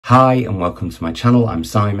Hi and welcome to my channel. I'm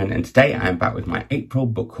Simon and today I am back with my April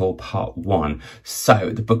book haul part 1.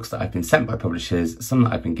 So the books that I've been sent by publishers, some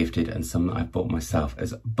that I've been gifted and some that I've bought myself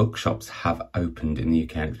as bookshops have opened in the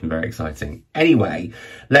UK, and it's been very exciting. Anyway,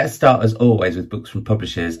 let's start as always with books from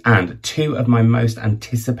publishers and two of my most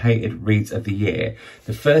anticipated reads of the year.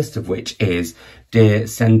 The first of which is Dear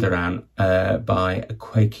Senthuran by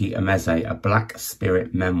Akwaeke Emezi, a Black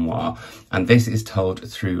Spirit memoir, and this is told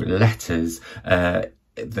through letters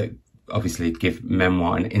that obviously give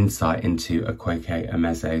memoir and insight into Akwaeke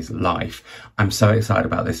Emezi's life. I'm so excited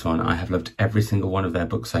about this one. I have loved every single one of their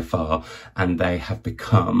books so far and they have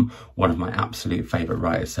become one of my absolute favourite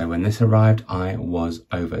writers. So when this arrived, I was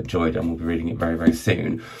overjoyed and we'll be reading it very, very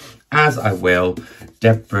soon. As I will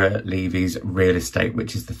Deborah Levy's Real Estate,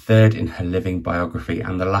 which is the third in her living biography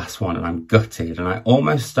and the last one, and I'm gutted. And I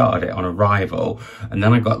almost started it on arrival, and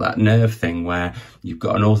then I got that nerve thing where you've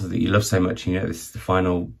got an author that you love so much, and you know this is the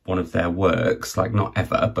final one of their works, like not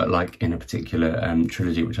ever, but like in a particular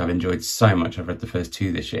trilogy, which I've enjoyed so much. I've read the first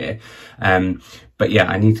two this year. But yeah,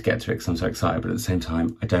 I need to get to it because I'm so excited, but at the same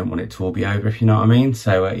time, I don't want it to all be over, if you know what I mean.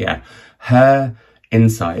 So yeah, her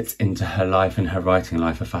insights into her life and her writing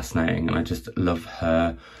life are fascinating, and I just love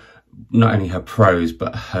her, not only her prose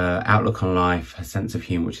but her outlook on life, her sense of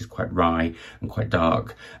humour, which is quite wry and quite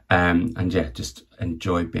dark, and yeah, just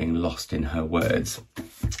enjoy being lost in her words.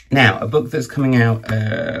 Now, a book that's coming out,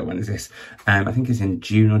 when is this? I think it's in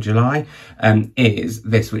June or July, is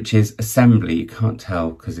this, which is Assembly. You can't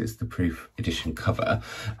tell because it's the proof edition cover,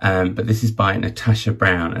 but this is by Natasha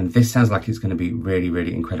Brown, and this sounds like it's going to be really,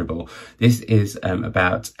 really incredible. This is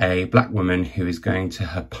about a black woman who is going to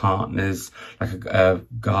her partner's, like a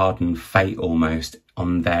garden fete almost,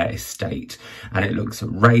 on their estate, and it looks at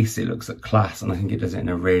race, it looks at class, and I think it does it in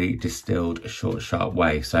a really distilled, short, sharp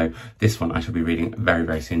way. So this one I shall be reading very,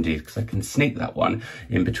 very soon indeed, because I can sneak that one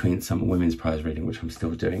in between some women's prize reading, which I'm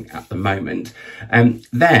still doing at the moment.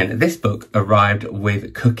 Then this book arrived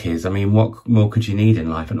with cookies. I mean, what more could you need in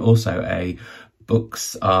life? And also a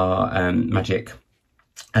Books Are Magic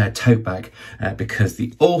tote bag, because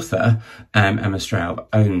the author, Emma Straub,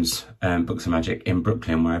 owns Books of Magic in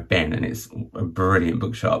Brooklyn, where I've been, and it's a brilliant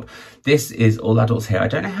bookshop. This is all adults here. I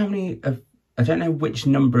don't know which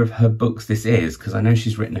number of her books this is, because I know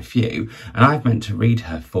she's written a few, and I've meant to read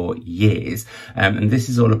her for years. And this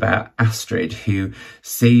is all about Astrid, who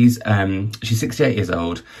sees, she's 68 years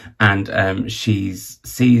old, and she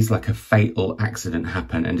sees like a fatal accident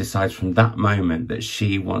happen and decides from that moment that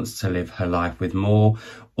she wants to live her life with more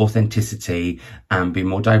authenticity and be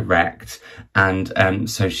more direct, and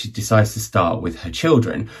so she decides to start with her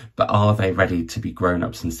children, but are they ready to be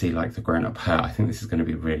grown-ups and see like the grown-up her? I think this is going to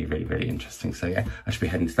be really, really, really interesting. So yeah, I should be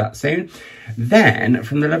heading to that soon. Then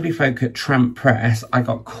from the lovely folk at Tramp Press, I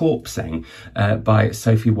got Corpsing by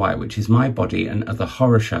Sophie White, which is My Body and Other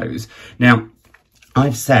Horror Shows. Now,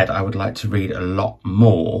 I've said I would like to read a lot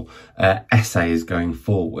more essays going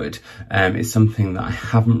forward. It's something that I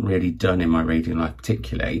haven't really done in my reading life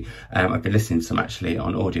particularly. I've been listening to some actually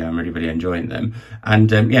on audio. I'm really, really enjoying them. And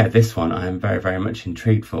yeah, this one I am very, very much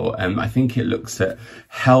intrigued for. I think it looks at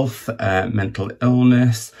health, mental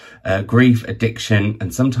illness, grief, addiction,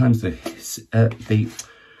 and sometimes the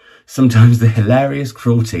hilarious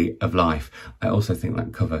cruelty of life. I also think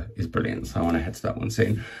that cover is brilliant, so I want to head to that one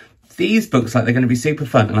soon. These books, like, they're going to be super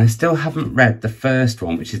fun, and I still haven't read the first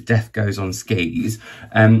one, which is Death Goes on Skis.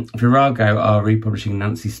 Virago are republishing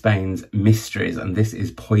Nancy Spain's Mysteries, and this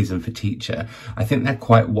is Poison for Teacher. I think they're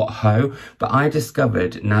quite what-ho, but I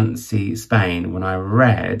discovered Nancy Spain when I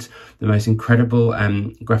read the most incredible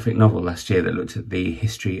graphic novel last year that looked at the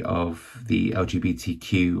history of the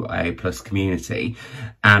LGBTQIA+ community,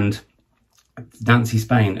 and Nancy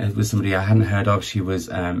Spain was somebody I hadn't heard of. She was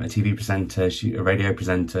a TV presenter, a radio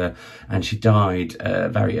presenter, and she died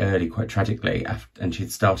very early, quite tragically, and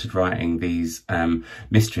she'd started writing these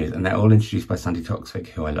mysteries, and they're all introduced by Sandy Toksvig,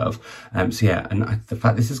 who I love. So yeah, and the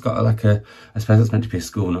fact this has got like I suppose it's meant to be a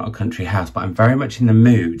school, not a country house, but I'm very much in the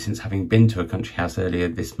mood, since having been to a country house earlier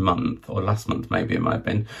this month, or last month maybe it might have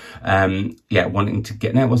been, yeah, wanting to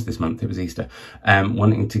get, no, it was this month, it was Easter,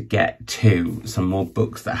 wanting to get to some more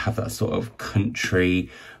books that have that sort of country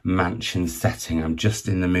mansion setting. I'm just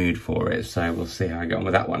in the mood for it, so we'll see how I get on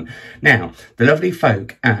with that one. Now, the lovely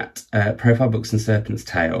folk at Profile Books and Serpent's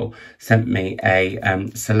Tail sent me a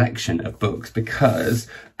selection of books, because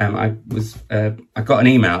I got an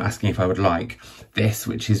email asking if I would like this,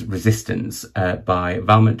 which is Resistance by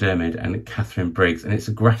Val McDermid and Kathryn Briggs, and it's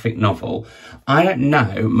a graphic novel. I don't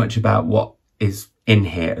know much about what is in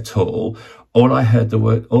here at all. All I heard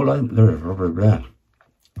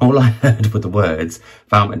all I heard were the words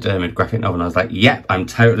Val McDermid graphic novel, and I was like, yep, I'm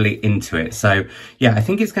totally into it. So yeah, I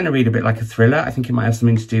think it's going to read a bit like a thriller. I think it might have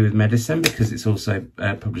something to do with medicine, because it's also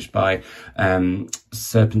published by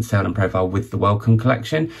Serpent's Tail and Profile with the Welcome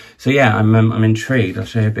collection. So yeah, I'm intrigued. I'll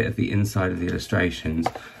show you a bit of the inside of the illustrations.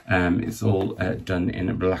 It's all done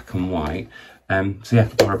in black and white. So yeah,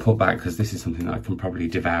 I'll report back, because this is something that I can probably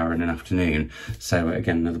devour in an afternoon. So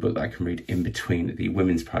again, another book that I can read in between the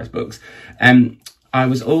Women's Prize books. I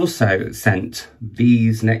was also sent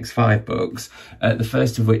these next 5 books, the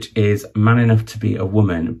first of which is Man Enough to Be a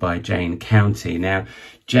Woman by Jayne County. Now,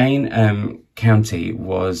 Jayne County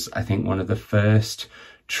was, I think, one of the first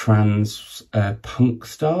trans punk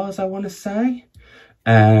stars, I want to say.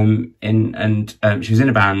 She was in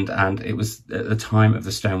a band, and it was at the time of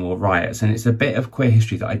the Stonewall riots, and it's a bit of queer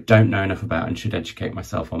history that I don't know enough about and should educate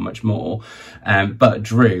myself on much more. But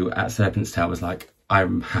Drew at Serpent's Tail was like, I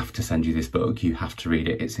have to send you this book, you have to read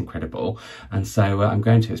it, it's incredible. And so I'm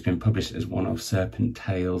going to. It's been published as one of Serpent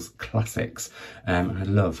Tail's classics, and I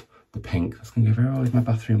love the pink. That's going to go very well with my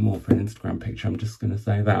bathroom wall for an Instagram picture, I'm just going to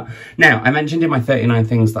say that. Now, I mentioned in my 39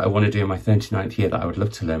 things that I want to do in my 39th year that I would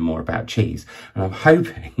love to learn more about cheese, and I'm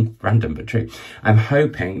hoping, random but true, I'm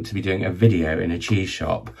hoping to be doing a video in a cheese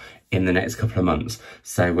shop in the next couple of months.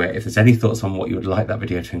 So if there's any thoughts on what you would like that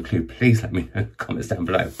video to include, please let me know in the comments down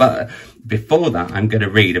below. But before that, I'm going to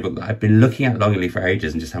read a book that I've been looking at longingly for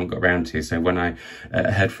ages and just haven't got around to. So when I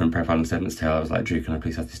heard from Profile and Serpent's Tail, I was like, Drew, can I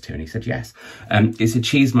please have this too? And he said yes. It's A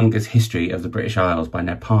Cheesemonger's History of the British Isles by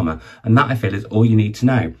Ned Palmer. And that, I feel, is all you need to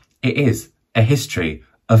know. It is a history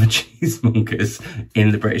of a cheesemongers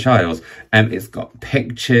in the British Isles. It's got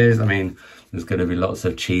pictures. I mean, there's going to be lots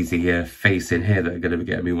of cheesy face in here that are going to be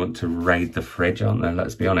getting me want to raid the fridge, aren't there?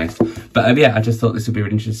 Let's be honest. But yeah, I just thought this would be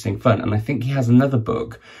really interesting fun. And I think he has another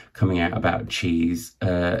book coming out about cheese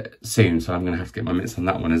soon. So I'm going to have to get my mitts on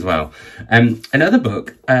that one as well. Another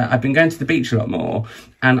book, I've been going to the beach a lot more,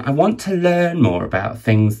 and I want to learn more about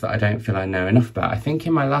things that I don't feel I know enough about. I think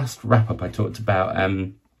in my last wrap up, I talked about,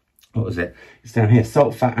 what was it? It's down here,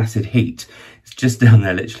 Salt, Fat, Acid, Heat. It's just down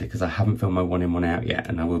there literally, because I haven't filmed my 1 in 1 out yet,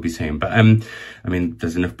 and I will be soon. But I mean,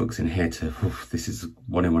 there's enough books in here to, this is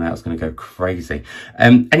 1 in 1 out, it's going to go crazy.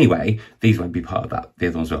 Anyway, these won't be part of that, the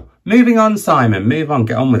other ones will. Moving on, Simon, move on,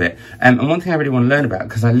 get on with it. And one thing I really want to learn about,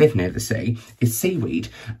 because I live near the sea, is seaweed.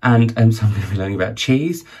 And so I'm going to be learning about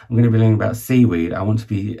cheese, I'm going to be learning about seaweed. I want to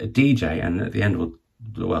be a DJ, and at the end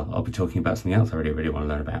I'll be talking about something else I really want to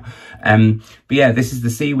learn about. But yeah, this is the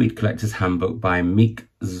Seaweed Collector's Handbook by Miek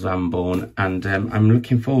Zwamborn, and I'm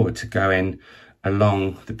looking forward to going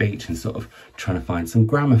along the beach and sort of trying to find some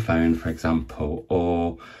gramophone, for example,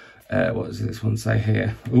 or what does this one say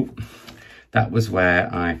here? Ooh. That was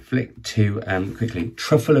where I flicked to, quickly,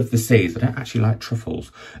 Truffle of the Seas. I don't actually like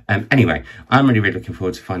truffles. Anyway, I'm really looking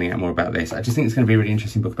forward to finding out more about this. I just think it's going to be a really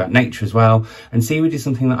interesting book about nature as well. And seaweed is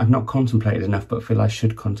something that I've not contemplated enough, but feel I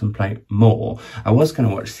should contemplate more. I was going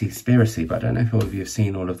to watch Seaspiracy, but I don't know if all of you have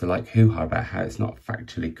seen all of the hoo-ha about how it's not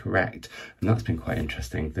factually correct. And that's been quite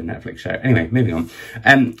interesting, the Netflix show. Anyway, moving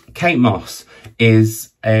on. Kate Mosse is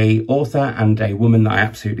a author and a woman that I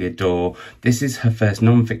absolutely adore. This is her first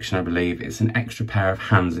non-fiction, I believe. It's An Extra Pair of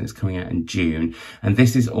Hands, and it's coming out in June. And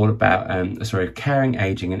this is all about a story of caring,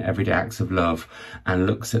 ageing, and everyday acts of love, and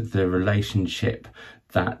looks at the relationship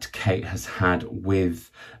that Kate has had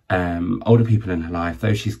with older people in her life,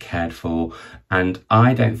 those she's cared for. And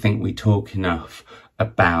I don't think we talk enough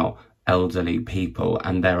about elderly people,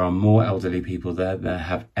 and there are more elderly people than there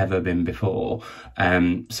have ever been before.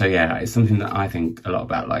 So yeah, it's something that I think a lot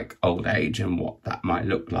about, like old age and what that might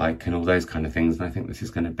look like and all those kind of things. And I think this is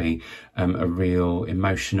going to be a real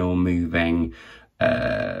emotional, moving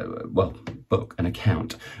book, an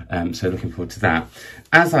account. So looking forward to that,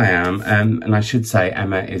 as I am. And I should say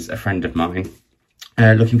Emma is a friend of mine.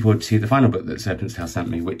 Looking forward to the final book that Serpent's Tail sent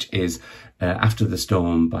me, which is After the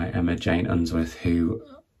Storm by Emma Jane Unsworth, who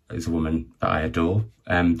is a woman that I adore.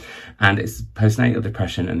 And it's postnatal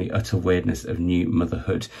depression and the utter weirdness of new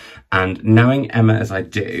motherhood. And knowing Emma as I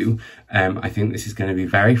do, I think this is going to be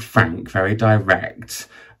very frank, very direct,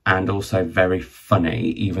 and also very funny,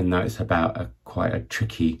 even though it's about quite a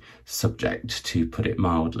tricky subject, to put it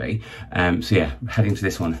mildly. So yeah, heading to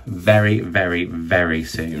this one very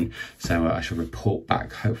soon. So I shall report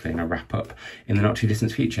back, hopefully in a wrap up in the not too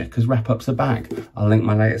distant future, because wrap ups are back. I'll link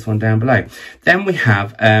my latest one down below. Then we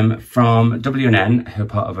have from W&N, who are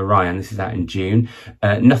part of Orion, this is out in June,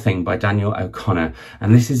 Nothing by Daniel O'Connor.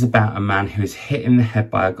 And this is about a man who is hit in the head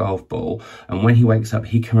by a golf ball, and when he wakes up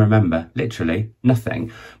he can remember literally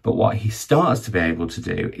nothing. But what he starts to be able to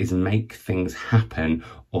do is make things happen,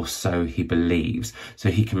 or so he believes. So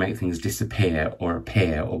he can make things disappear or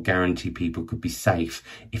appear, or guarantee people could be safe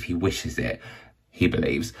if he wishes it, he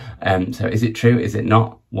believes. So is it true? Is it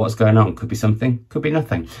not? What's going on? Could be something, could be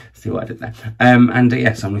nothing. See what I did there.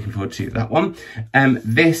 Yes, I'm looking forward to that one.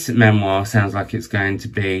 This memoir sounds like it's going to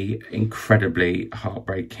be incredibly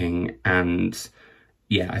heartbreaking, and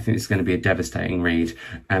yeah, I think it's going to be a devastating read.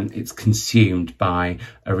 It's consumed by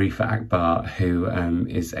Arifa Akbar, who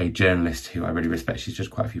is a journalist who I really respect. She's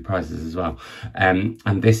just quite a few prizes as well.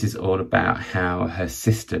 And this is all about how her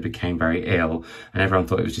sister became very ill, and everyone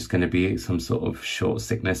thought it was just going to be some sort of short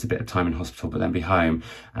sickness, a bit of time in hospital, but then be home.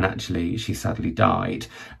 And actually, she sadly died.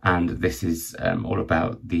 And this is all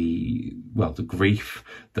about the grief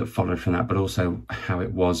that followed from that, but also how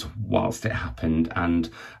it was whilst it happened. And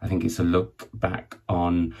I think it's a look back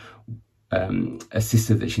on a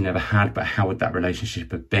sister that she never had, but how would that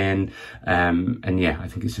relationship have been? And yeah, I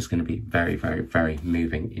think it's just going to be very, very, very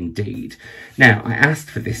moving indeed. Now, I asked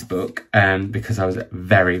for this book because I was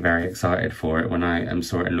very, very excited for it when I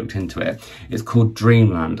saw it and looked into it. It's called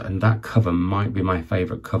Dreamland, and that cover might be my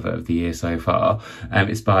favourite cover of the year so far.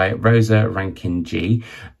 It's by Rosa Rankin-Gee,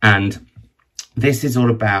 and this is all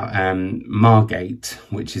about Margate,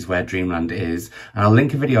 which is where Dreamland is. And I'll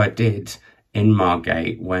link a video I did in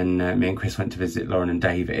Margate when me and Chris went to visit Lauren and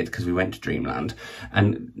David, because we went to Dreamland.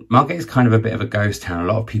 And Margate is kind of a bit of a ghost town. A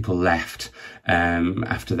lot of people left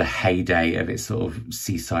after the heyday of its sort of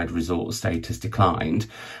seaside resort status declined.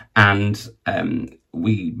 And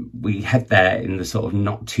we head there in the sort of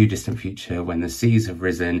not too distant future when the seas have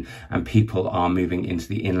risen and people are moving into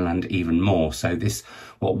the inland even more. So this,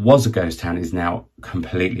 what was a ghost town, is now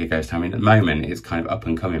completely a ghost town. I mean, at the moment it's kind of up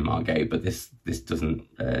and coming Margate, but this doesn't,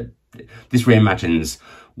 this reimagines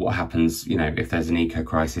what happens, you know, if there's an eco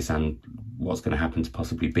crisis and what's going to happen to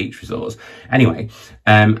possibly beach resorts. Anyway,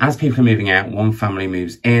 as people are moving out, one family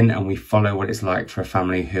moves in, and we follow what it's like for a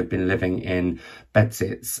family who have been living in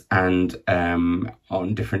bedsits and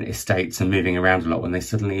on different estates and moving around a lot, when they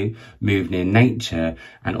suddenly move near nature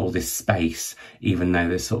and all this space, even though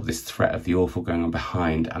there's sort of this threat of the awful going on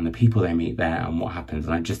behind, and the people they meet there and what happens.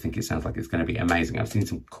 And I just think it sounds like it's going to be amazing. I've seen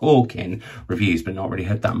some corking reviews, but not really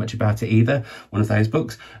heard that much about it either. One of those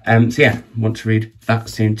books. So yeah, want to read that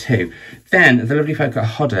soon too. Then the lovely folk at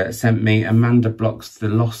Hodder sent me Amanda Block's The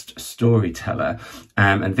Lost Storyteller.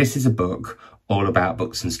 And this is a book all about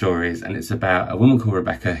books and stories, and it's about a woman called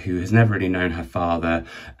Rebecca who has never really known her father.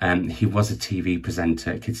 He was a TV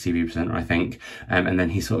presenter, kids TV presenter, I think, and then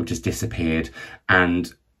he sort of just disappeared.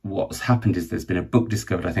 And what's happened is there's been a book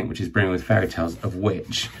discovered, I think, which is brimming with fairy tales, of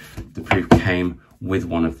which the proof came with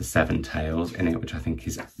one of the 7 tales in it, which I think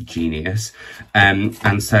is genius.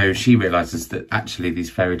 And so she realises that actually these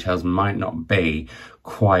fairy tales might not be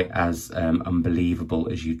quite as unbelievable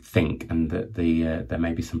as you'd think, and that there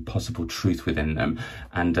may be some possible truth within them.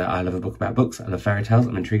 And I love a book about books. I love fairy tales.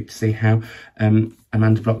 I'm intrigued to see how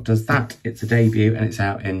Amanda Block does that. It's a debut and it's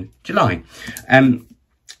out in July.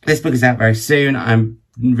 This book is out very soon. I'm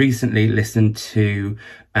recently listened to,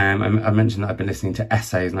 I mentioned that I've been listening to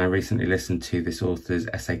essays, and I recently listened to this author's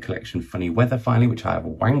essay collection, Funny Weather, finally, which I have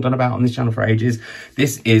wanged on about on this channel for ages.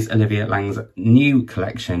 This is Olivia Laing's new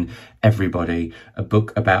collection, Everybody, a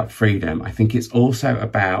book about freedom. I think it's also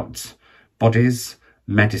about bodies,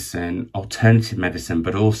 medicine, alternative medicine,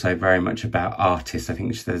 but also very much about artists. I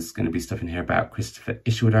think there's going to be stuff in here about Christopher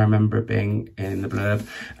Isherwood, I remember it being in the blurb,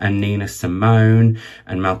 and Nina Simone,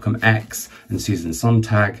 and Malcolm X, and Susan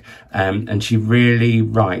Sontag. And she really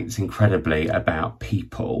writes incredibly about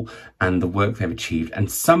people and the work they've achieved,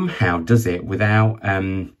 and somehow does it without,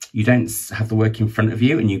 you don't have the work in front of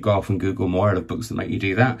you and you go off and Google more. I love books that make you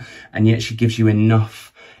do that. And yet she gives you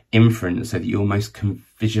enough inference so that you almost can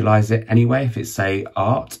visualize it anyway, if it's, say,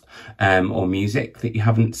 art or music that you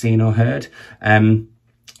haven't seen or heard.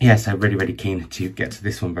 Yeah, so really, really keen to get to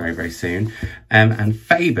this one very, very soon. And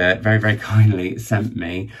Faber very, very kindly sent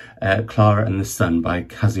me Clara and the Sun by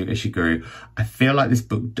Kazuo Ishiguro. I feel like this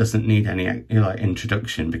book doesn't need any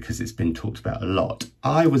introduction because it's been talked about a lot.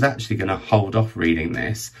 I was actually going to hold off reading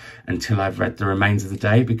this until I've read The Remains of the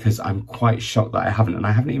Day, because I'm quite shocked that I haven't, and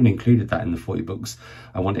I haven't even included that in the 40 books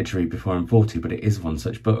I wanted to read before I'm 40, but it is one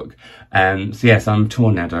such book. So yes, I'm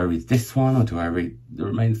torn now. Do I read this one or do I read The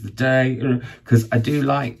Remains of the Day? Because I do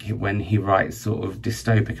like when he writes sort of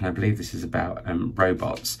dystopic, and I believe this is about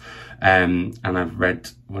robots. And I've read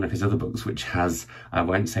one of his other books which has, I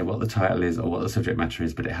won't say what the title is or what the subject matter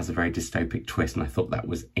is, but it has a very dystopic twist, and I thought that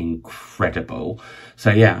was incredible. So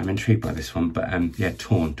yeah, I'm intrigued by this one, but yeah,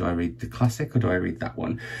 torn. Do I read the classic or do I read that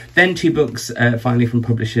one? Then 2 books finally from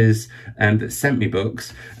publishers that sent me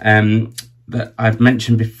books. that I've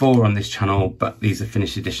mentioned before on this channel, but these are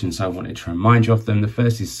finished editions, so I wanted to remind you of them. The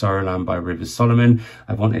first is Sorrowland by Rivers Solomon.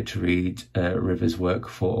 I've wanted to read Rivers' work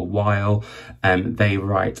for a while. They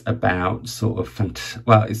write about sort of,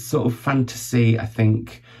 it's sort of fantasy, I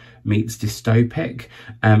think, meets dystopic,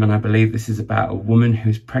 and I believe this is about a woman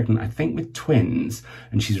who's pregnant, I think with twins,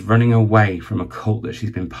 and she's running away from a cult that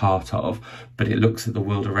she's been part of, but it looks at the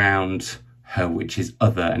world around her, which is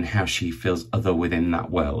other, and how she feels other within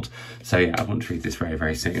that world. So yeah, I want to read this very,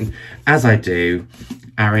 very soon. As I do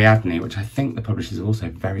Ariadne, which I think the publishers also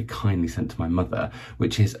very kindly sent to my mother,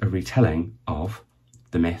 which is a retelling of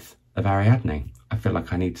the myth of Ariadne. I feel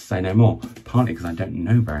like I need to say no more, partly because I don't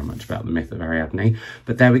know very much about the myth of Ariadne,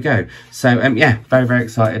 but there we go. So yeah, very, very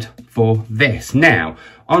excited for this. Now,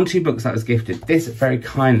 on to books that I was gifted. This very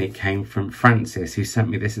kindly came from Francis, who sent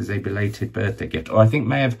me this as a belated birthday gift, or I think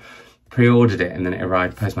may have pre-ordered it and then it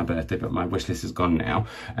arrived post my birthday, but my wish list is gone now.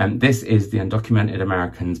 This is The Undocumented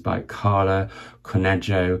Americans by Carla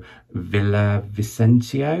Cornejo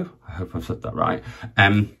Villavicencio. I hope I've said that right.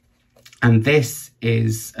 And this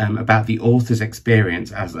is about the author's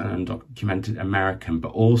experience as an undocumented American, but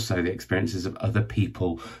also the experiences of other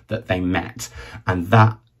people that they met. And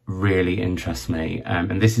that really interests me.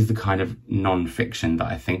 And this is the kind of non-fiction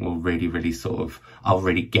that I think will really, really I'll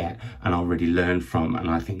really get and I'll really learn from. And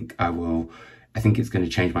I think it's going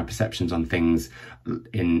to change my perceptions on things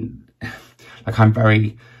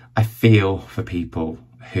I feel for people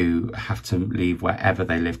who have to leave wherever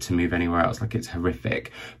they live to move anywhere else. Like, it's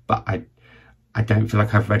horrific, but I don't feel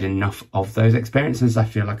like I've read enough of those experiences. I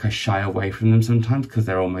feel like I shy away from them sometimes because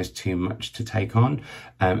they're almost too much to take on.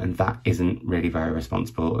 And that isn't really very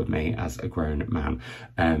responsible of me as a grown man.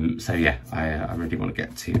 So yeah, I really want to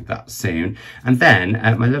get to that soon. And then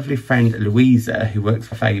my lovely friend Louisa, who works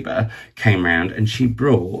for Faber, came round and she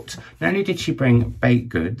brought, not only did she bring baked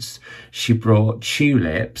goods, she brought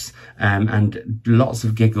tulips and lots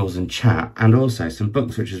of giggles and chat, and also some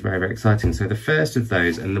books, which is very, very exciting. So the first of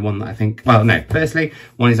those, and the one that I think, well, no, firstly,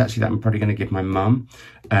 one is actually that I'm probably going to give my mum,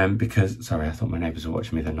 because, sorry, I thought my neighbours were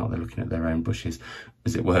watching me. They're not, they're looking at their own bushes,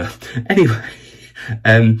 as it were. Anyway,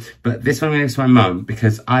 but this one I'm going to give to my mum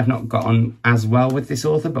because I've not got on as well with this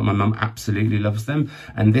author, but my mum absolutely loves them.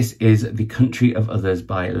 And this is The Country of Others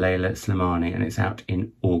by Leila Slimani, and it's out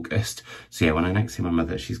in August. So yeah, when I next see my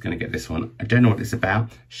mother, she's going to get this one. I don't know what it's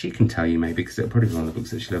about. She can tell you maybe, because it'll probably be one of the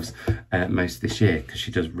books that she loves most this year, because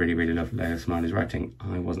she does really, really love Leila Slimani's writing.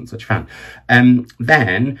 I wasn't such a fan.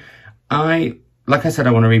 Then like I said,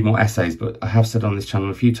 I want to read more essays, but I have said on this channel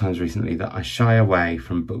a few times recently that I shy away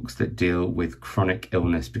from books that deal with chronic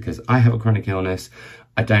illness, because I have a chronic illness.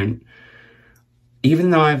 Even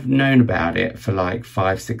though I've known about it for like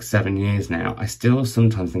 5, 6, 7 years now, I still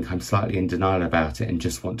sometimes think I'm slightly in denial about it and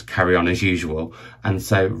just want to carry on as usual. And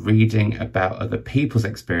so reading about other people's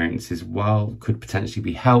experiences, while could potentially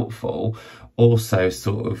be helpful, also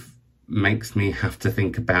sort of makes me have to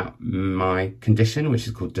think about my condition, which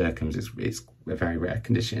is called Derkham's. It's a very rare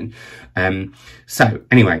condition. So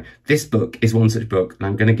anyway, this book is one such book, and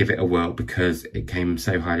I'm going to give it a whirl because it came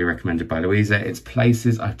so highly recommended by Louisa. It's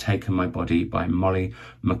Places I've Taken My Body by Molly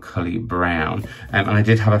McCulley Brown. And I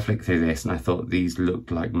did have a flick through this and I thought these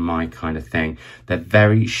looked like my kind of thing. They're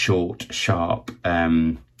very short, sharp,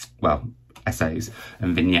 essays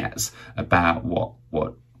and vignettes about what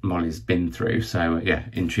Molly's been through. So yeah,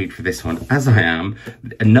 intrigued for this one, as I am.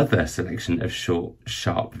 Another selection of short,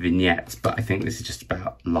 sharp vignettes, but I think this is just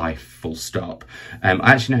about life, full stop. I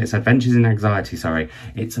actually know it's Adventures in Anxiety, sorry.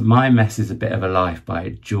 It's My Mess is a Bit of a Life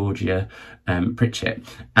by Georgia Pritchett.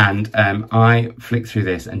 And I flicked through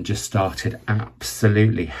this and just started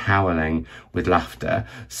absolutely howling with laughter.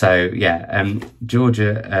 So yeah,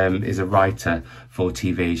 Georgia is a writer for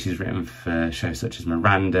TV. She's written for shows such as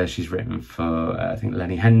Miranda. She's written for, I think,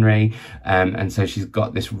 Lenny Henry. And so she's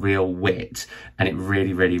got this real wit, and it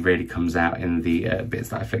really, really, really comes out in the bits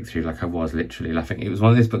that I flicked through. Like, I was literally laughing. It was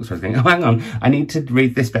one of those books where I was thinking, oh, hang on, I need to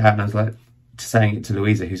read this bit out. And I was like, saying it to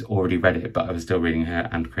Louisa, who's already read it, but I was still reading her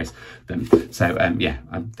and Chris them. So yeah,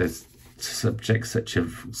 there's subjects such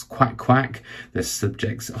as quack. There's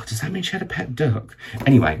subjects, oh, does that mean she had a pet duck?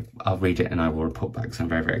 Anyway, I'll read it and I will report back, so I'm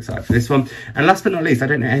very, very excited for this one. And last but not least, I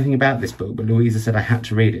don't know anything about this book, but Louisa said I had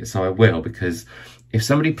to read it, so I will, because if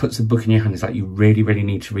somebody puts a book in your hand, it's like, you really, really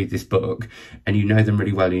need to read this book, and you know them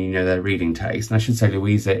really well and you know their reading taste. And I should say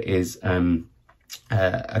Louisa is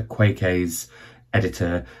Akwaeke's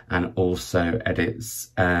editor and also edits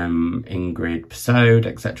Ingrid Episode,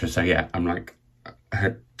 etc. So yeah, I'm like,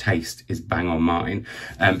 her taste is bang on mine.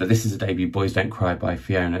 But this is a debut, Boys Don't Cry by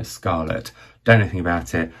Fiona Scarlett. Don't know anything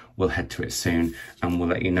about it, we'll head to it soon and we'll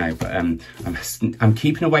let you know. But I'm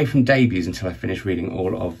keeping away from debuts until I finish reading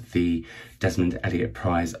all of the Desmond Elliott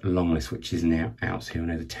Prize long list, which is now out, so you'll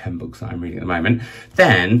know the 10 books that I'm reading at the moment.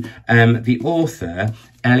 Then the author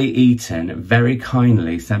Ellie Eaton very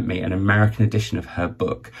kindly sent me an American edition of her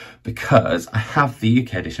book, because I have the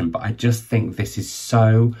UK edition, but I just think this is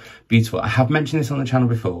so beautiful. I have mentioned this on the channel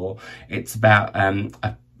before. It's about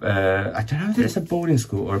I don't know if it's a boarding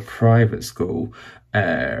school or a private school.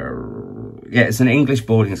 Yeah, it's an English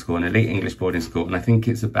boarding school, an elite English boarding school, and I think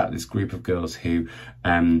it's about this group of girls who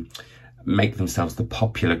make themselves the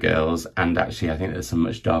popular girls, and actually I think there's some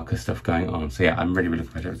much darker stuff going on. So yeah, I'm really looking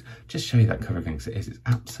forward to it. Just show you that cover again, because it's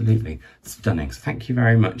absolutely stunning. So thank you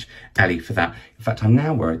very much, Ellie, for that. In fact, I'm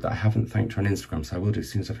now worried that I haven't thanked her on Instagram, so I will do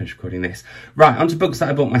as soon as I finish recording this. Right, on to books that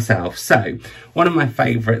I bought myself. So one of my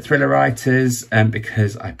favourite thriller writers,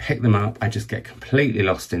 because I pick them up, I just get completely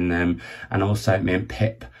lost in them, and also me and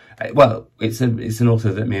Pip, well, it's an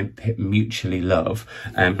author that me and Pip mutually love.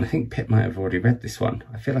 I think Pip might have already read this one.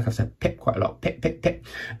 I feel like I've said Pip quite a lot. Pip.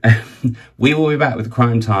 We will be back with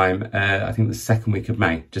Crime Time, I think the second week of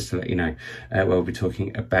May, just to let you know, where we'll be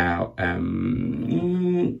talking about,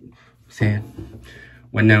 when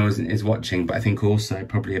no one is watching, but I think also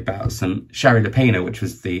probably about some Shari Lapena, which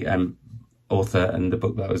was the author and the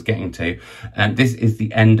book that I was getting to. This is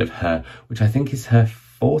the end of her, which I think is her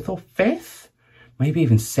 4th or 5th. Maybe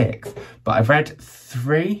even 6th, but I've read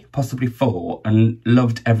 3, possibly 4, and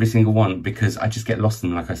loved every single one, because I just get lost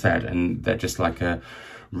in them, like I said, and they're just like a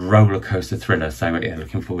roller coaster thriller. So yeah,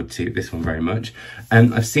 looking forward to this one very much.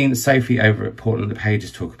 I've seen Sophie over at Portland the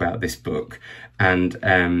Pages talk about this book, and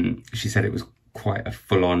she said it was quite a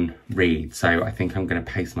full-on read, so I think I'm going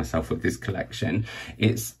to pace myself with this collection.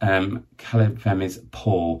 It's Caleb Femi's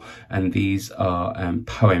Paul, and these are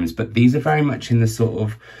poems, but these are very much in the sort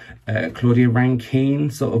of Claudia Rankine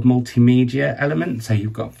sort of multimedia element. So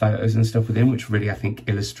you've got photos and stuff within, which really I think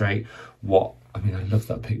illustrate what, I mean, I love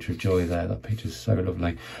that picture of Joy there. That picture is so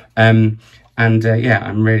lovely. Yeah,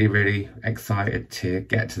 I'm really excited to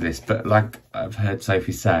get to this. But like I've heard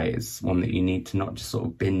Sophie say, it's one that you need to not just sort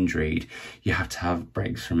of binge read. You have to have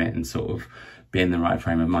breaks from it and sort of be in the right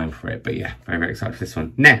frame of mind for it. But yeah, very excited for this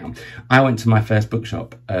one. Now, I went to my first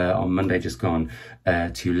bookshop on Monday just gone,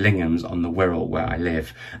 to Lingham's on the Wirral, where I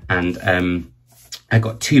live, and I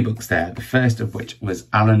got 2 books there, the first of which was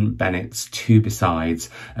Alan Bennett's Two Besides,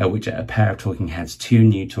 which are a pair of talking heads, 2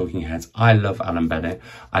 new talking heads. I love Alan Bennett.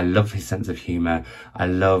 I love his sense of humour. I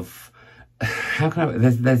love, how can I,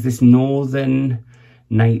 there's this northern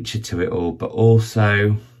nature to it all, but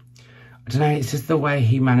also, I don't know, it's just the way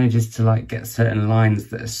he manages to like get certain lines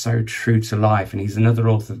that are so true to life. And he's another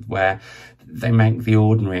author where they make the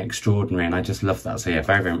ordinary extraordinary, and I just love that. So yeah,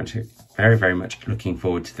 very much looking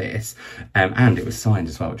forward to this. And it was signed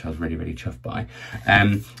as well, which I was really chuffed by.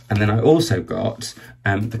 And then I also got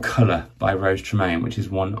The Colour by Rose Tremaine, which is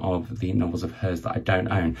one of the novels of hers that I don't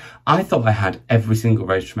own. I thought I had every single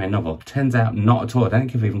Rose Tremaine novel. Turns out not at all. I don't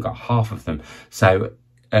think I've even got half of them. So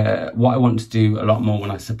what I want to do a lot more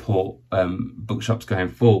when I support bookshops going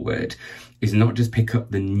forward is not just pick up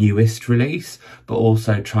the newest release, but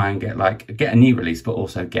also try and get a new release, but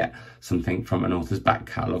also get something from an author's back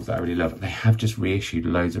catalogue that I really love. They have just reissued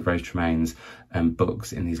loads of Rose Tremaine's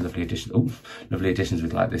books in these lovely editions. Oh, lovely editions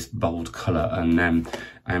with like this bold colour, and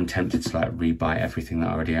I am tempted to like rebuy everything that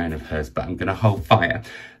I already own of hers, but I'm going to hold fire.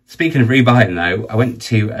 Speaking of rebuying though, I went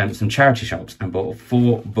to some charity shops and bought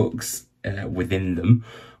 4 books within them.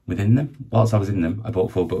 Whilst I was in them, I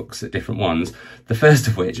bought 4 books at different ones. The first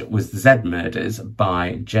of which was The Z Murders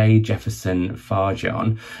by J. Jefferson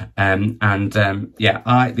Farjon.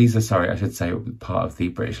 Yeah, these are, sorry, I should say, part of the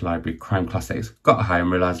British Library Crime Classics. Got home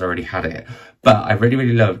and realised I already had it. But I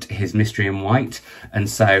really loved his Mystery in White. And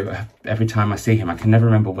so every time I see him, I can never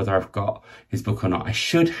remember whether I've got his book or not. I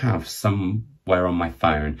should have somewhere on my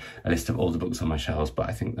phone a list of all the books on my shelves, but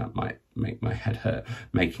I think that might make my head hurt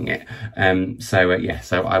making it. So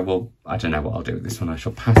I don't know what I'll do with this one. I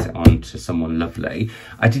shall pass it on to someone lovely.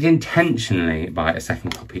 I did intentionally buy a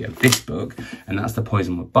second copy of this book, and that's The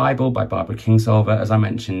Poisonwood Bible by Barbara Kingsolver. As I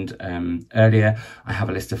mentioned earlier, I have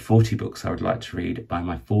a list of 40 books I would like to read by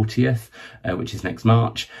my 40th, which is next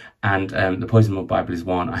March. And The Poisonwood Bible is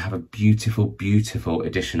one. I have a beautiful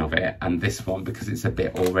edition of it, and this one, because it's a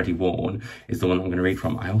bit already worn, is the one I'm going to read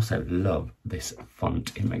from. I also love this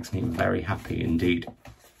font. It makes me very happy indeed.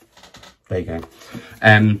 There you go.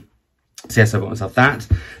 So yes, I got myself that.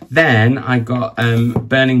 Then I got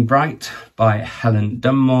Burning Bright by Helen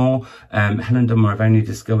Dunmore. Helen Dunmore I've only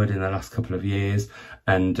discovered in the last couple of years.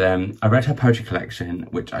 And I read her poetry collection,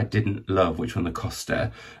 which I didn't love, which won the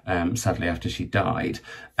Costa, sadly after she died.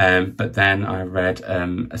 But then I read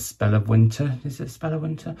A Spell of Winter, is it A Spell of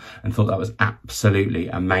Winter? And thought that was absolutely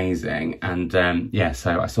amazing. And yeah,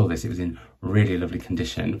 so I saw this, it was in really lovely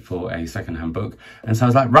condition for a second-hand book. And so I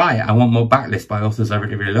was like, right, I want more backlist by authors I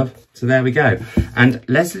really, really love. So there we go. And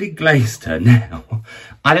Leslie Glaister now,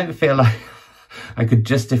 I don't feel like I could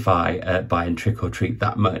justify buying Trick or Treat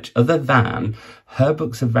that much, other than her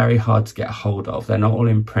books are very hard to get a hold of. They're not all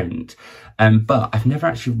in print. But I've never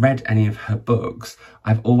actually read any of her books.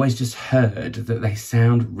 I've always just heard that they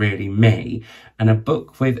sound really me. And a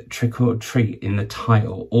book with Trick or Treat in the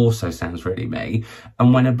title also sounds really me.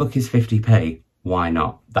 And when a book is 50p, why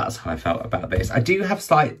not? That's how I felt about this. I do have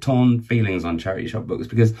slight torn feelings on charity shop books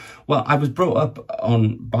because, well, I was brought up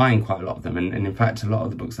on buying quite a lot of them. And in fact, a lot of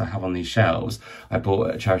the books I have on these shelves, I bought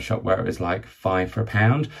at a charity shop where it was like £5 for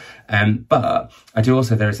 £1. But I do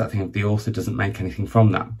also, there is that thing of the author doesn't make anything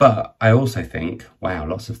from that. But I also think, wow,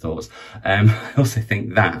 lots of thoughts. I also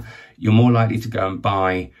think that you're more likely to go and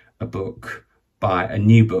buy a book, buy a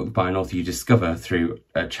new book by an author you discover through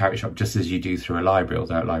a charity shop, just as you do through a library,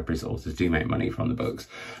 although at libraries authors do make money from the books,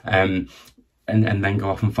 and then go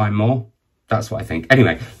off and find more. That's what I think.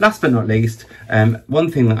 Anyway, last but not least, one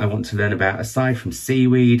thing that I want to learn about, aside from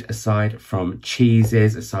Seaweed, aside from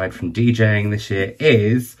cheeses, aside from DJing this year,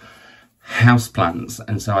 is houseplants.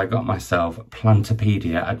 And so I got myself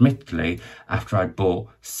Plantopedia, admittedly, after I'd bought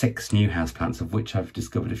 6 new houseplants, of which I've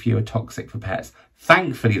discovered a few are toxic for pets.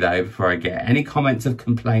 Thankfully, though, before I get any comments of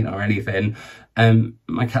complaint or anything,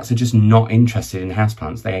 my cats are just not interested in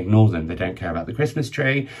houseplants. They ignore them. They don't care about the Christmas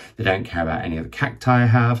tree. They don't care about any of the cacti I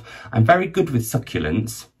have. I'm very good with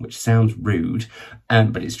succulents, which sounds rude,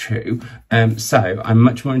 but it's true. So I'm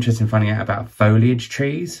much more interested in finding out about foliage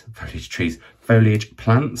plants.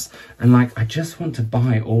 And like, I just want to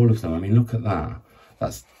buy all of them. I mean, look at that.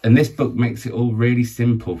 And this book makes it all really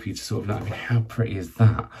simple for you to sort of like, I mean, how pretty is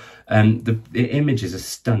that? The images are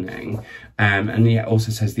stunning, and it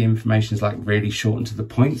also says the information is like really short and to the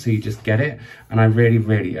point, so you just get it. And I really,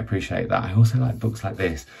 really appreciate that. I also like books like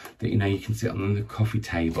this that, you know, you can sit on the coffee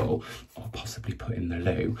table or possibly put in the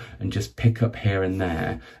loo and just pick up here and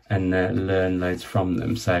there and learn loads from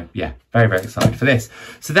them. So yeah, very, very excited for this.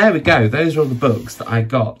 So there we go. Those are all the books that I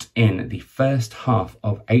got in the first half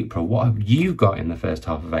of April. What have you got in the first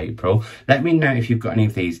half of April? Let me know if you've got any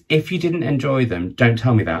of these. If you didn't enjoy them, don't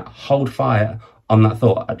tell me that. Hold fire on that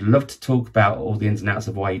thought. I'd love to talk about all the ins and outs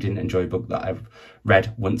of why you didn't enjoy a book that I've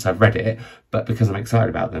read once I've read it, but because I'm excited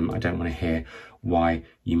about them, I don't want to hear why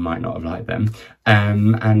you might not have liked them.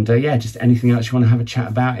 Yeah, just anything else you want to have a chat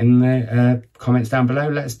about in the comments down below,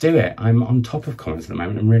 let's do it. I'm on top of comments at the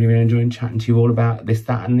moment. I'm really, really enjoying chatting to you all about this,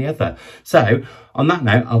 that and the other. So on that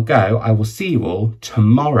note, I'll go. I will see you all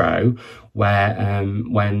tomorrow, where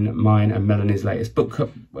when mine and Melanie's latest book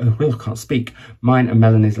club, mine and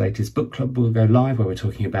Melanie's latest book club will go live, where we're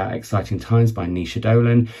talking about Exciting Times by Nisha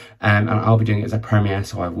Dolan, and I'll be doing it as a premiere,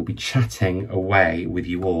 so I will be chatting away with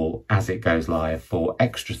you all as it goes live for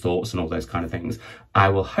extra thoughts and all those kind of things. I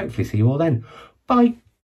will hopefully see you all then. Bye.